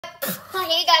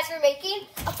Hey guys, we're making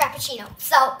a Frappuccino.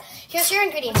 So, here's your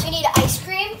ingredients. You need ice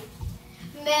cream,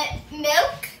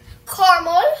 milk,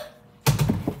 caramel,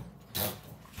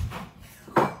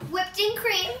 whipped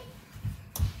cream,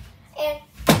 and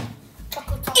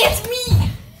chocolate. It's me!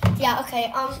 Yeah,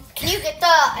 okay. Can you get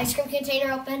the ice cream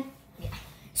container open? Yeah.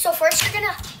 So first you're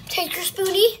gonna take your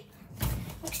spoonie.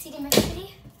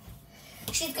 Mixity.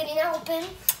 She's getting it open.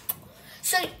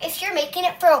 So if you're making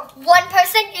it for one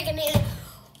person, you're gonna need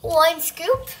 1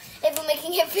 scoop. If we're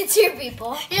making it for 2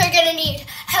 people, you're gonna need,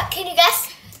 can you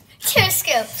guess? 2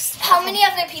 scoops. How many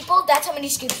other people? That's how many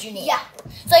scoops you need. Yeah.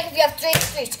 So like if you have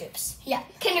 3 scoops. Yeah.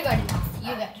 Kindergarten math.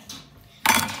 You're good.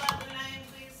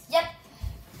 Yep.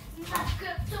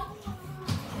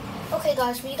 Okay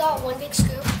guys, we got 1 big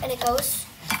scoop and it goes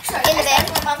in the bag.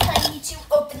 My mom telling me to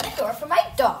open the door for my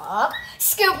dog.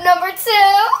 Scoop number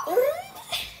 2.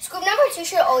 Scoop number 2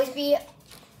 should always be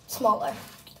smaller.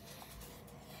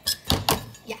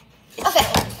 Yeah. Okay.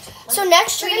 So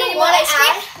next you're gonna want to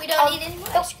add. We don't need any more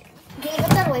ice cream. Can you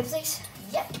put that away, please?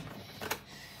 Yep.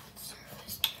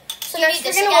 So You next need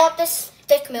you're this gonna again? want this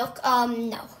thick milk.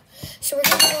 No. So we're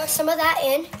gonna pour some of that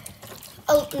in.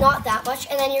 Oh, not that much,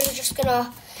 and then you're just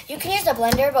gonna. You can use a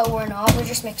blender, but we're not. We're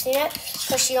just mixing it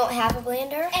because you don't have a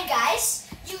blender. And guys,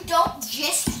 you don't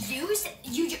just use.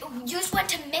 You just want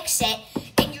to mix it,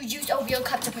 and you use a real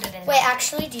cup to put it in. Wait,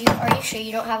 actually, are you sure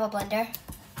you don't have a blender?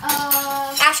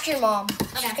 Ask your mom.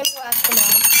 Okay. She's gonna go ask her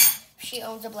mom. She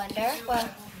owns a blender. But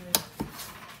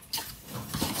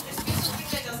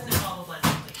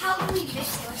How do we mix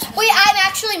it? wait, I'm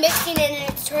actually mixing it,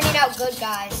 and it's turning out good,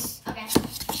 guys. Okay.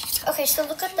 Okay, so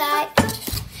look at that.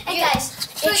 And guys,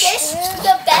 for this,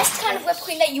 the best kind of whipped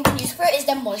cream that you can use for it is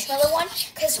the marshmallow one,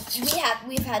 because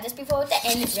we've had this before with it,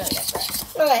 and it's really good for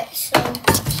it. Alright, so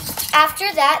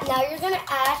after that, now you're gonna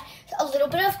add a little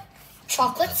bit of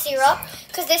chocolate syrup,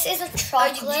 because this is a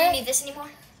chocolate. Do you need this anymore?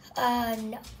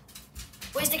 No.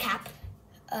 Where's the cap?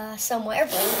 Somewhere.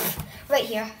 Right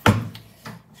here.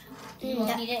 You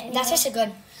won't need it anymore? That's just a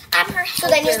good. I'm her So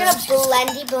then you're gonna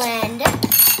blend.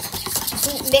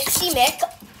 Mixy mix.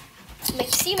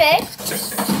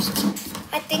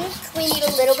 I think we need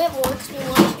a little bit more because we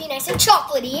want it to be nice and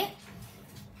chocolatey.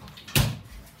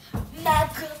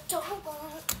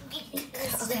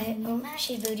 Okay, oh,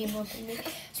 she's booty more than me.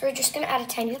 So we're just gonna add a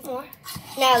tiny bit more.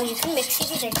 Now you can mixy.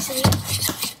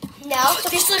 Now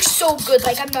This looks so good,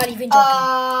 like I'm not even joking.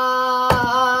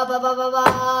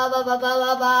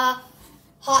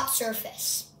 Hot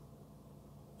surface.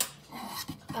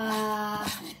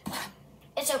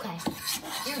 It's okay.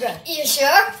 You're good. You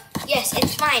sure? Yes,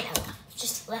 it's fine.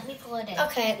 Just let me pull it in.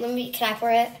 Okay, can I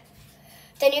pour it?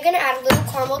 Then you're gonna add a little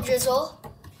caramel drizzle.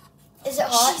 Is it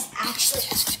hot? She's actually.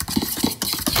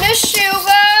 Miss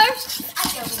Sugar! I'm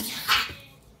joking.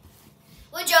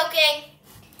 We're joking.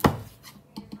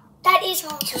 That is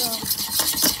hot, girl.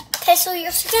 Okay, so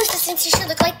your consistency should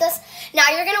look like this. Now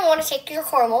you're gonna want to take your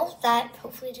caramel that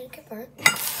hopefully didn't get burnt,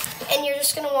 and you're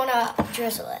just gonna want to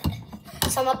drizzle it.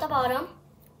 Some at the bottom.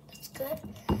 That's good.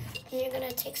 And you're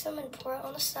gonna take some and pour it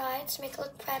on the sides, make it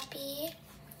look preppy.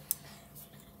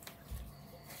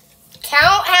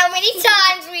 Count how many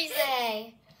times we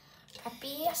say.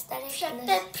 Preppy, aesthetic.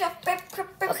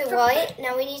 Okay, right.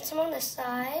 Now we need some on this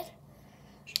side.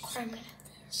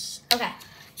 Okay.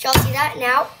 Y'all see that?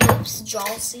 Now, oops.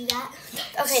 Y'all see that?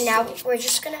 Okay, now we're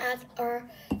just gonna add our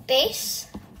base.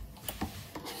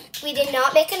 We did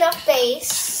not make enough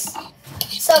base.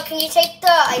 So can you take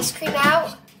the ice cream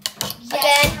out? Yes,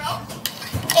 Again. girl.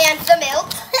 And the milk.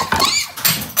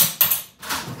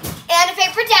 And a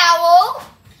paper towel.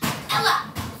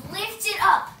 Ella, lift it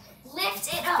up.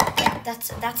 Lift it up. Yeah,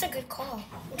 that's a good call.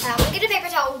 Okay, I'm gonna get a paper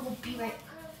towel. We'll be right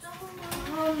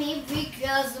back. Me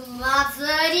because my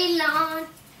dirty lawn.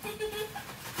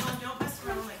 Mom, don't mess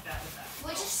around like that with that.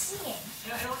 We're just singing.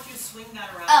 I don't want you to swing that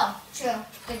around. Oh, true.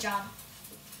 Good job.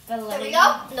 There we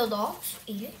go. No dogs.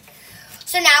 Eat it.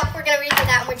 So now we're gonna redo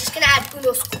that, and we're just gonna add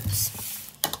uno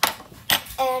scoops.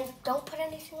 And don't put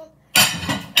anything on.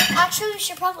 Actually, we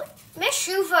should probably. Miss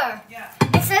Schuver. Yeah.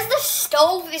 It says the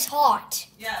stove is hot.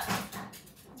 Yeah.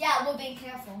 Yeah, we're being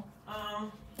careful.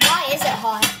 Why is it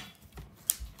hot?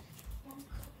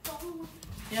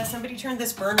 Yeah, somebody turned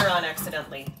this burner on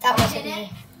accidentally. That wasn't Did me. it?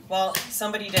 Well,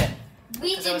 somebody did. We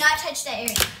Because did it was- not touch that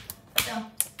area. So,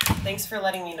 Thanks for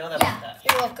letting me know that Yeah. about that.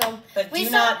 You're welcome. But We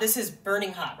do saw- not, this is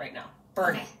burning hot right now.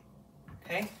 Burning.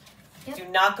 Okay? Yep. Do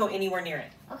not go anywhere near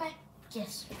it. okay.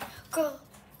 Yes. Girl,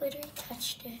 literally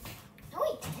touched it. No,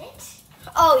 we didn't.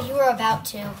 Oh, you were about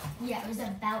to. Yeah, it was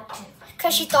about to.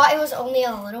 Because she thought it was only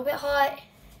a little bit hot.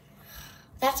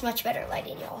 That's much better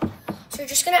lighting, y'all. So we're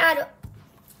just going to add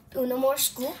uno more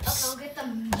scoops. Okay, I'll get the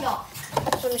milk.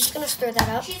 So I'm just gonna stir that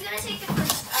up. She's gonna take the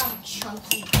first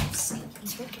chunky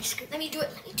scoop. Let me do it.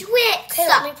 Okay,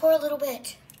 let me pour a little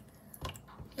bit. A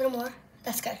little more.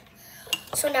 That's good.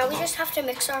 So now we just have to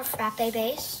mix our frappe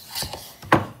base.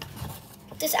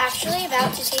 This is actually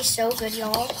about to taste so good,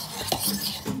 y'all.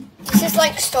 This is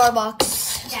like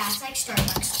Starbucks. Yeah, it's like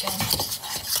Starbucks good.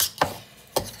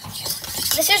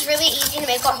 This is really easy to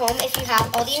make at home if you have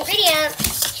all the ingredients.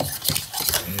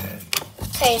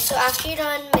 Okay, so after you're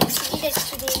done mixing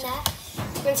that,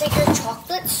 you're gonna take your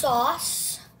chocolate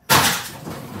sauce.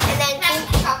 And then Can I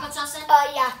put the chocolate sauce in?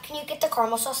 yeah, can you get the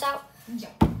caramel sauce out? Yeah.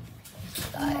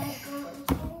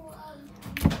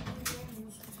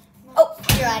 Oh,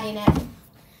 you're adding it.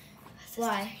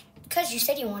 Why? Because you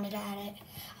said you wanted to add it.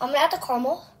 I'm gonna add the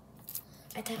caramel.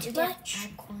 I thought you Too did much?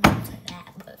 add corn to that,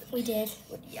 but We did.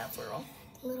 yeah, for real.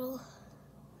 A little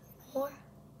more.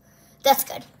 That's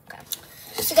good. Okay.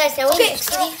 So guys, now we mix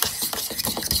it.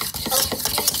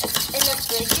 And that's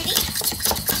really pretty.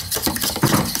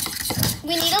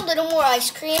 We need a little more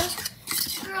ice cream.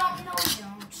 Girl, no, we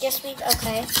don't. Yes,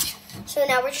 okay. So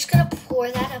now we're just gonna pour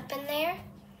that up in there.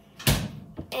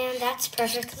 And that's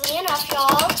perfectly enough,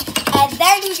 y'all. And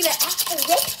then you're gonna add the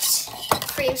whipped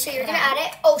Cream, so you're gonna add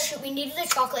it. Oh shoot, we needed the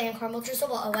chocolate and caramel drizzle.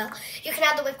 Oh well. You can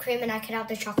add the whipped cream and I can add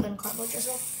the chocolate and caramel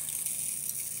drizzle.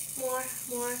 More.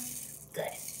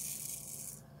 Good.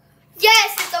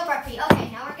 Yes, it's so preppy. Okay,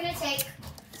 now we're gonna take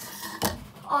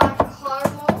our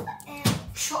caramel and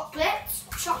chocolate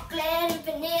and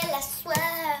vanilla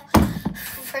swirl.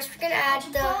 First, we're gonna add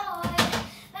the.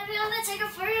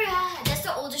 That's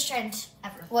the oldest trend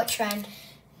ever. What trend?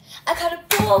 I got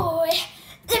a boy.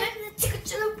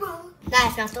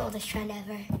 That's not the oldest trend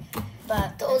ever.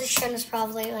 But the oldest trend is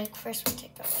probably like first when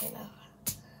TikTok came out.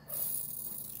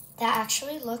 That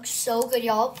actually looks so good,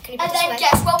 y'all. Can you put And this then away?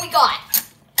 guess what we got?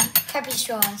 Preppy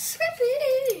straws.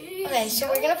 Okay, so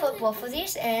we're gonna put both of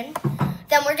these in.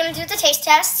 Then we're gonna do the taste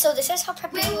test. So this is how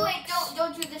preppy. Wait,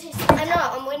 don't do the taste. I know.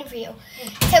 I'm waiting for you.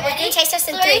 Okay, we're gonna taste test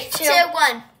in 3, 2,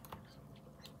 1.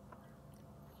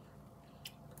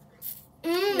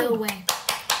 No way.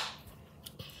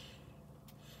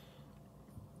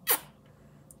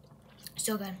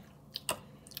 So good.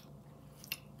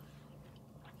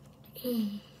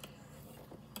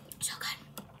 So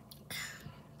good.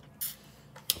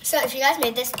 So if you guys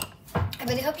made this, I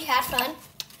really hope you had fun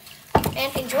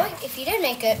and enjoyed. If you did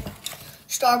make it,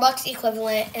 Starbucks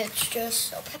equivalent. It's just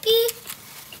so peppy.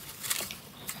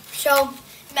 So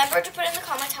Remember to put in the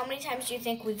comments how many times do you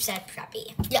think we've said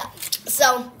preppy. yeah.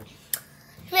 So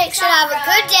make sure to have a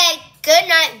good day, good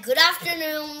night, good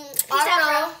afternoon. I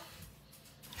don't know.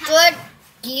 Good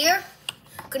year,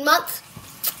 good month,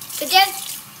 good day,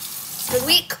 good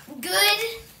week,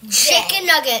 Good chicken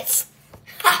nuggets.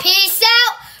 Peace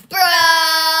out, bro.